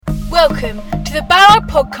Welcome to the Ballard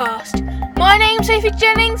Podcast. My name's Sophie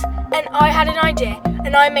Jennings and I had an idea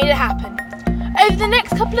and I made it happen. Over the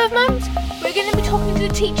next couple of months, we're going to be talking to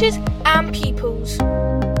the teachers and pupils.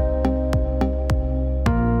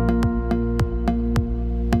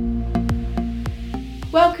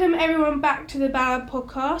 Welcome everyone back to the Ballard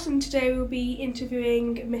Podcast, and today we'll be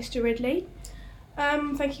interviewing Mr Ridley.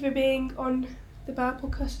 Thank you for being on the Ballard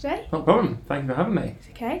Podcast today. No problem. Thank you for having me. It's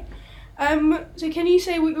okay. So can you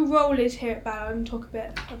say what your role is here at Ballard and talk a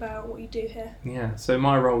bit about what you do here? Yeah, so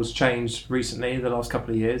my role's changed recently, the last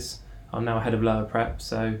couple of years. I'm now head of lower prep,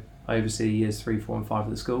 so I oversee years 3, 4 and 5 at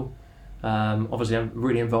the school. Obviously I'm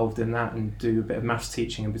really involved in that and do a bit of maths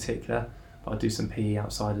teaching in particular, but I do some PE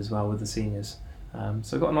outside as well with the seniors.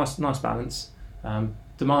 So I've got a nice balance.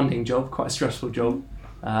 Demanding job, quite a stressful job,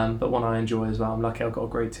 but one I enjoy as well. I'm lucky I've got a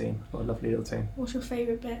great team, I've got a lovely little team. What's your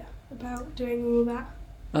favourite bit about doing all that?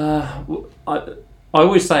 I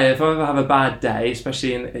always say if I ever have a bad day,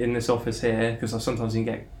 especially in this office here, because sometimes you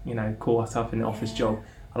can get caught up in the office job,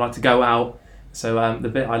 I like to go out. So the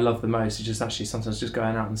bit I love the most is just actually sometimes just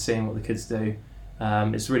going out and seeing what the kids do.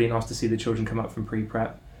 It's really nice to see the children come up from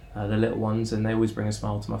pre-prep, the little ones, and they always bring a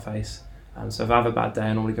smile to my face. So if I have a bad day,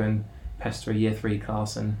 I normally go and pester a year 3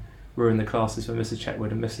 class and ruin the classes for Mrs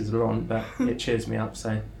Chetwood and Mrs Laurent, but it cheers me up,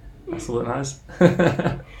 so that's all that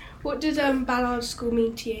matters. What does Ballard School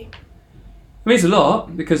mean to you? It means a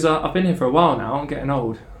lot because I've been here for a while now. I'm getting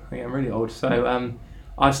old. I'm getting really old. So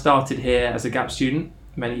I started here as a gap student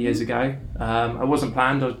many years ago. I wasn't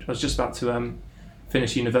planned. I was just about to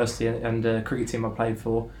finish university, and the cricket team I played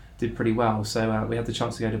for did pretty well. So we had the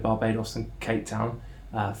chance to go to Barbados and Cape Town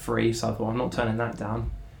free. So I thought I'm not turning that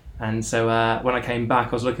down. And so when I came back,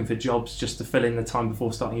 I was looking for jobs just to fill in the time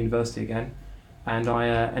before starting university again. And I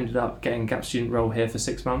ended up getting a gap student role here for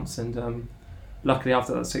 6 months, and luckily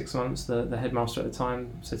after that 6 months the headmaster at the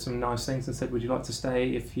time said some nice things and said, would you like to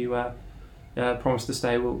stay? If you promise to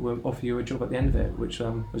stay, we'll offer you a job at the end of it, which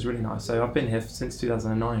was really nice. So I've been here since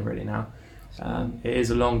 2009 really now. It is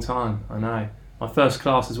a long time, I know. My first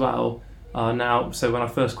class as well now, so when I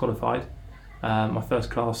first qualified, my first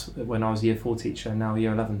class when I was a year 4 teacher, now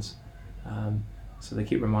year 11s. So they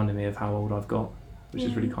keep reminding me of how old I've got, which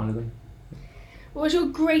is really kind of them. What was your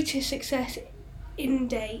greatest success in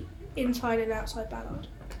date, inside and outside Ballard?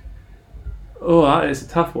 Oh, that is a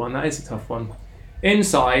tough one.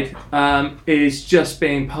 Inside is just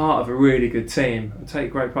being part of a really good team. I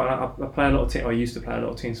take great pride. I play a lot of team. I used to play a lot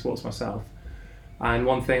of team sports myself, and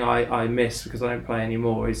one thing I miss because I don't play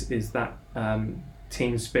anymore is that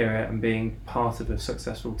team spirit and being part of a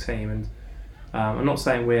successful team. And I'm not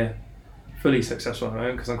saying we're fully successful at the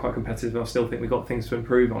moment because I'm quite competitive. I still think we've got things to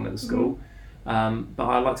improve on at the school. Mm-hmm. But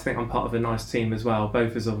I like to think I'm part of a nice team as well,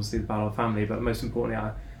 both as obviously the Ballard family, but most importantly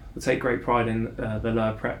I take great pride in the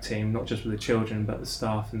lower prep team, not just with the children but the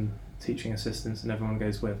staff and teaching assistants and everyone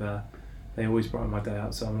goes with. They always brighten my day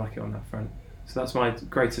out, so I'm lucky on that front. So that's my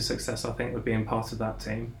greatest success, I think, with being part of that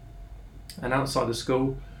team. And outside the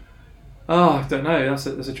school, I don't know, that's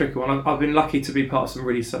a tricky one. I've been lucky to be part of some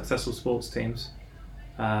really successful sports teams.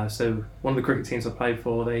 So one of the cricket teams I played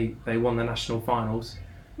for, they won the national finals.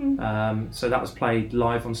 So that was played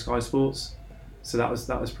live on Sky Sports, so that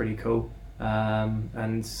was pretty cool,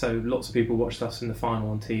 and so lots of people watched us in the final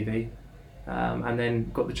on TV, and then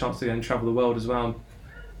got the chance to go and travel the world as well.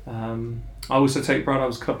 I also take pride, I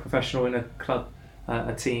was club professional in a club,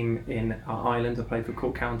 a team in Ireland. I played for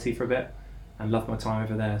Cork County for a bit and loved my time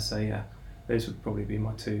over there, so yeah, those would probably be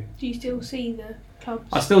my 2. Do you still see the clubs?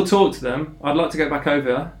 I still talk to them. I'd like to go back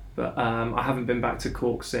over, but I haven't been back to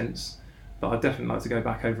Cork since. But I'd definitely like to go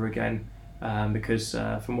back over again because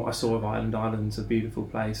from what I saw of Ireland's a beautiful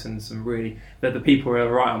place, and some really the people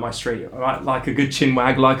are right on my street, right, like a good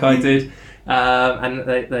chinwag like I did, and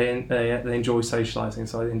they enjoy socialising,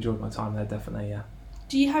 so I enjoyed my time there definitely. Yeah.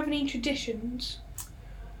 Do you have any traditions?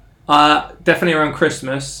 Definitely around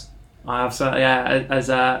Christmas. I have as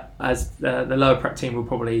the lower prep team will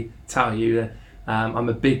probably tell you, I'm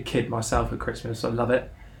a big kid myself at Christmas. I love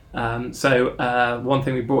it. So one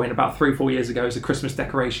thing we brought in about 3 or 4 years ago is a Christmas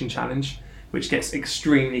decoration challenge, which gets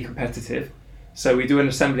extremely competitive. So we do an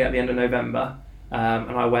assembly at the end of November,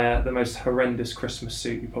 and I wear the most horrendous Christmas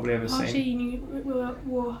suit you've probably ever seen. Actually, you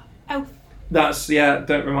wore elf.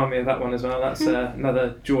 Don't remind me of that one as well. That's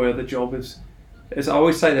another joy of the job. Is I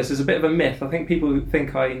always say this, there's a bit of a myth. I think people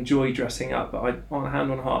think I enjoy dressing up, but on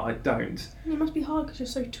hand on heart, I don't. It must be hard because you're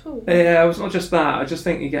so tall. Yeah, it's not just that. I just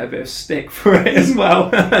think you get a bit of stick for it as well.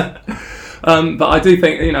 But I do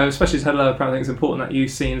think, especially as head of lower prep, I think it's important that you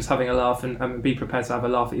see as having a laugh and be prepared to have a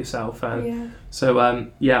laugh at yourself. So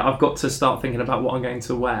I've got to start thinking about what I'm going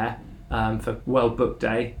to wear for World Book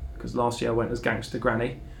Day, because last year I went as Gangster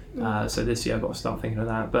Granny. So this year I've got to start thinking of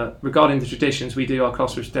that. But regarding the traditions, we do our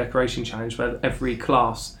classroom decoration challenge where every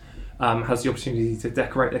class has the opportunity to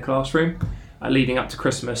decorate their classroom leading up to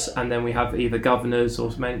Christmas, and then we have either governors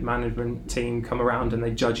or management team come around and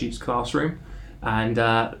they judge each classroom. And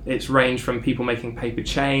it's ranged from people making paper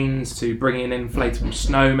chains to bringing in inflatable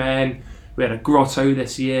snowmen. We had a grotto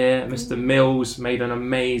this year. Mr Mills made an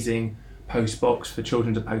amazing post box for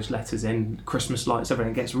children to post letters in, Christmas lights,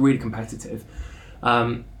 everything. It gets really competitive.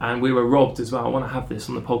 And we were robbed as well. I want to have this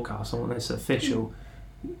on the podcast. I want this official.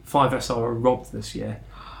 5SR were robbed this year.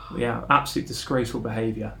 Yeah, absolute disgraceful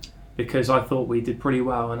behaviour, because I thought we did pretty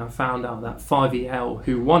well, and I found out that 5EL,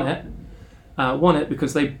 who won it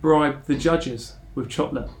because they bribed the judges with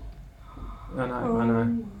chocolate. I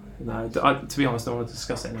know. No, to be honest, I don't want to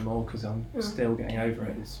discuss it anymore because I'm still getting over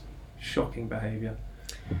it. It's shocking behaviour.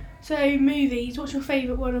 So, movies, what's your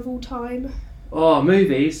favourite one of all time? Oh,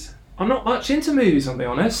 movies. I'm not much into movies, I'll be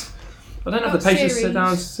honest. I don't have the patience to sit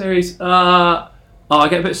down. Series. I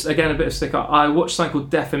get a bit of stick up. I watched something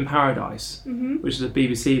called Death in Paradise, which is a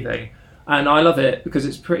BBC thing, and I love it because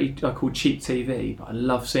it's pretty called cheap TV. But I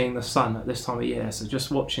love seeing the sun at this time of year, so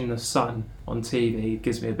just watching the sun on TV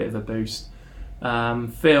gives me a bit of a boost.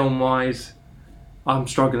 Film-wise, I'm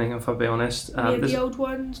struggling, if I'll be honest. The old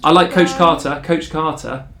ones. I like Coach Carter. Coach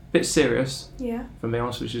Carter, bit serious. Yeah. For me,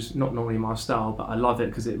 honest, which is not normally my style, but I love it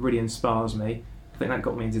because it really inspires me. I think that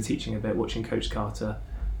got me into teaching a bit. Watching Coach Carter.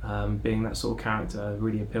 Being that sort of character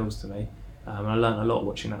really appeals to me. I learned a lot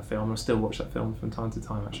watching that film. I still watch that film from time to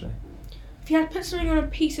time, actually. If you had to put something on a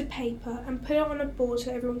piece of paper and put it on a board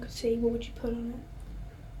so everyone could see, what would you put on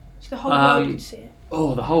it? So the whole world could see it.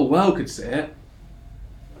 Oh, the whole world could see it?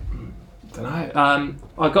 Don't know.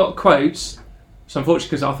 I got quotes. So unfortunately,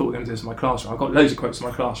 because I thought we were going to do this in my classroom, I've got loads of quotes in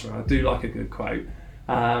my classroom. I do like a good quote.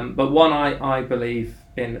 But one I believe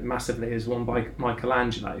in massively is one by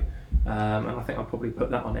Michelangelo. And I think I'll probably put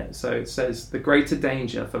that on it. So it says, the greater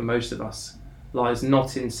danger for most of us lies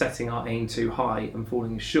not in setting our aim too high and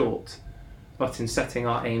falling short, but in setting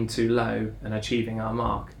our aim too low and achieving our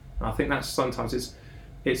mark. And I think that's sometimes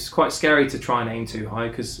it's quite scary to try and aim too high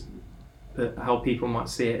because how people might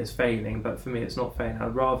see it as failing, but for me it's not failing.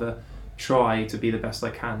 I'd rather try to be the best I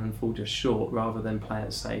can and fall just short rather than play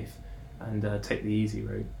it safe and take the easy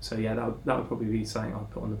route. So yeah, that would probably be something I'd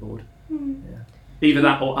put on the board. Yeah. Either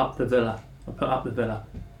that or Up the Villa. I'll put Up the Villa.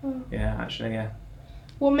 Oh. Yeah, actually, yeah.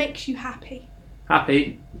 What makes you happy?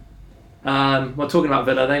 Happy? Well, talking about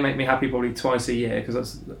Villa, they make me happy probably twice a year because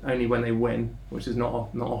that's only when they win, which is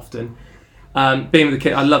not often. Being with the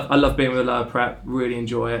kid, I love being with the lower prep. Really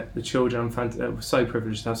enjoy it. The children, I'm so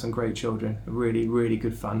privileged to have some great children. Really, really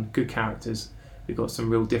good fun. Good characters. We've got some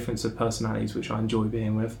real difference of personalities, which I enjoy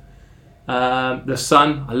being with. The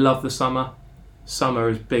sun, I love the summer. Summer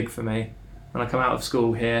is big for me. When I come out of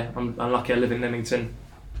school here, I'm lucky I live in Leamington.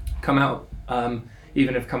 Come out,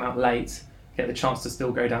 even if come out late, get the chance to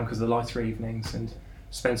still go down because of the lighter evenings and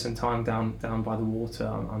spend some time down by the water.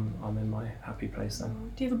 I'm in my happy place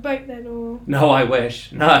then. Do you have a boat then, or? No, I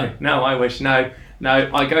wish. No, I wish. No.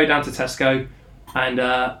 I go down to Tesco, and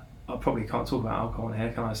I probably can't talk about alcohol in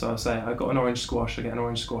here, can I? So I say I got an orange squash. I get an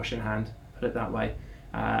orange squash in hand, put it that way,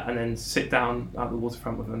 and then sit down at the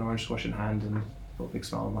waterfront with an orange squash in hand and got a big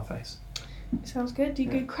smile on my face. Sounds good. Do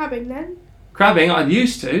you go crabbing then? Crabbing, I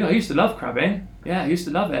used to love crabbing. Yeah, I used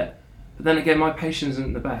to love it. But then again, my patience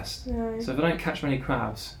isn't the best. No. So if I don't catch many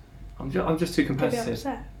crabs, I'm just too competitive. Maybe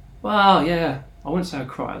upset. Well, yeah. I wouldn't say I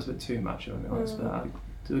cry, it's a bit too much, if I'm being honest, but I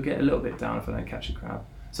do get a little bit down if I don't catch a crab.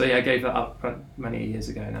 So yeah, I gave that up many years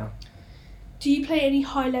ago now. Do you play any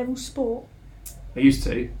high-level sport? I used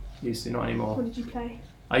to, not anymore. What did you play?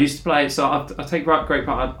 I used to play, so I take great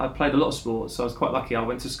part. I played a lot of sports, so I was quite lucky. I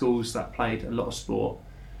went to schools that played a lot of sport,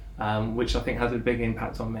 which I think had a big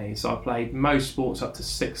impact on me. So I played most sports up to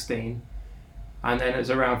 16, and then it was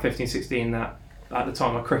around 15, 16 that at the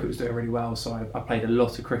time my cricket was doing really well, so I played a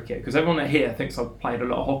lot of cricket. Because everyone here thinks I played a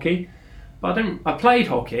lot of hockey, but I didn't. I played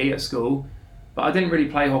hockey at school, but I didn't really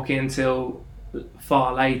play hockey until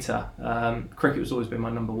far later. Cricket was always been my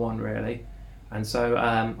number one, really. And so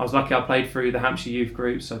I was lucky I played through the Hampshire youth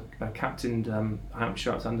group, so I captained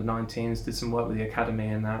Hampshire up to under-19s, did some work with the academy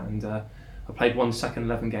and that, and I played one second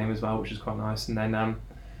 11 game as well, which was quite nice, and then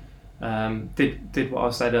did what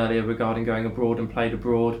I said earlier regarding going abroad and played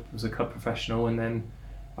abroad, was a club professional, and then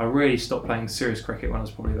I really stopped playing serious cricket when I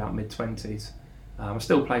was probably about mid-20s. I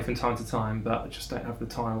still play from time to time, but I just don't have the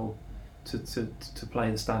time to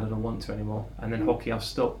play the standard I want to anymore. And then hockey I've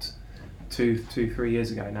stopped 3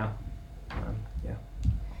 years ago now. Yeah.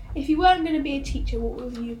 If you weren't going to be a teacher, what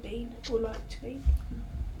would you have been or like to be?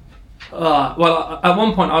 Well, at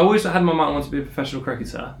one point, I always had in my mind I wanted to be a professional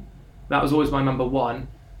cricketer. That was always my number one.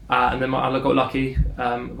 And then I got lucky.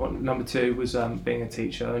 Number two was being a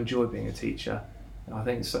teacher. I enjoy being a teacher. I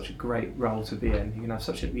think it's such a great role to be in. You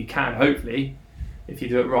can hopefully, if you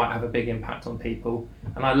do it right, have a big impact on people.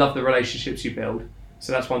 And I love the relationships you build.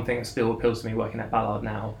 So that's one thing that still appeals to me working at Ballard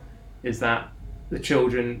now, is that the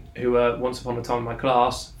children who were once upon a time in my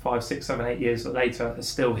class, 5, 6, 7, 8 years later, are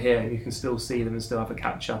still here, and you can still see them and still have a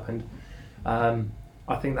catch up. And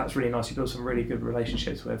I think that's really nice. You build some really good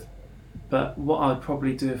relationships with. But what I'd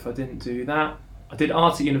probably do if I didn't do that, I did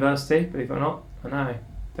art at university, believe it or not. I know,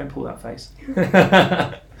 don't pull that face.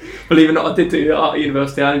 Believe it or not, I did do art at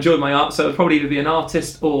university. I enjoyed my art, so I'd probably either be an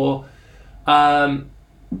artist or going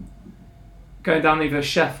down either a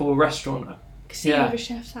chef or restaurant. See you with a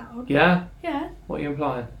chef's hat on. Yeah? Yeah. What are you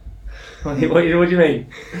implying? What do you mean?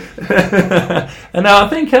 And I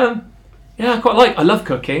think, I love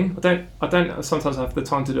cooking. I don't sometimes have the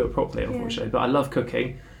time to do it properly, unfortunately, but I love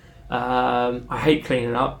cooking. I hate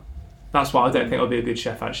cleaning up. That's why I don't think I'll be a good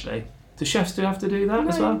chef, actually. Do chefs have to do that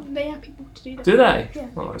as well? They have people to do that. Do they? Yeah.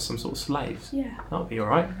 Well, like some sort of slaves. Yeah. That'll be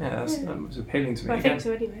alright. Yeah, that was appealing to me. Well, I think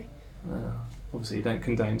so anyway. Obviously, you don't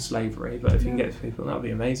condone slavery, but if you can get to people, that would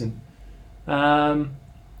be amazing.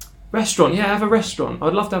 Restaurant, have a restaurant.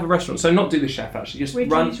 I'd love to have a restaurant. So not do the chef, actually. Just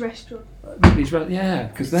Ridley's restaurant.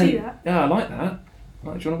 Because then... See that? Yeah, I like that. Do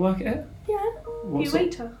you want to work at it? Yeah. Be a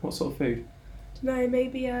waiter. What sort of food? No,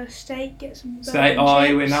 maybe a steak, get some steak.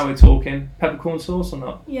 Now we're talking. Peppercorn sauce or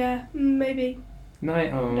not? Yeah, maybe. No,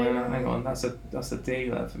 hang on. That's a D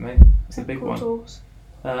there for me. That's a big one. Sauce.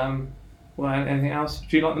 Anything else?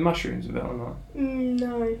 Do you like the mushrooms with it or not?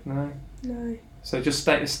 No. So just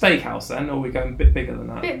a steakhouse then, or are we going a bit bigger than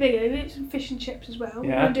that? A bit bigger. We need some fish and chips as well.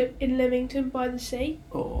 Yeah. In Leamington by the sea.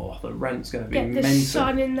 Oh, the rent's going to be Get mental. the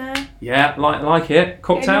sun in there. Yeah, like it.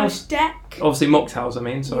 Cocktails. Get a nice deck. Obviously mocktails.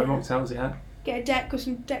 Mocktails. Yeah. Get a deck with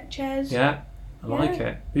some deck chairs. Yeah, I like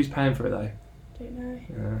it. Who's paying for it though? Don't know.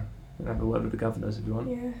 Yeah, we'll have a word with the governors if you want.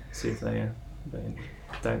 Yeah. See if they.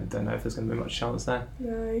 Don't know if there's going to be much chance there.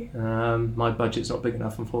 No. My budget's not big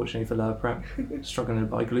enough, unfortunately, for lower prep. Struggling to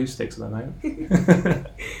buy glue sticks at the moment.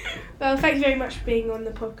 Well, thanks very much for being on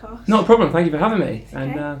the podcast. Not a problem. Thank you for having me. Okay.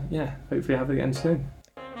 And hopefully have it again soon.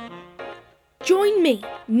 Join me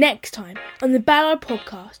next time on the Ballard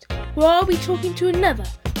podcast, where I'll be talking to another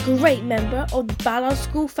great member of the Ballard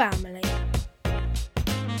School family.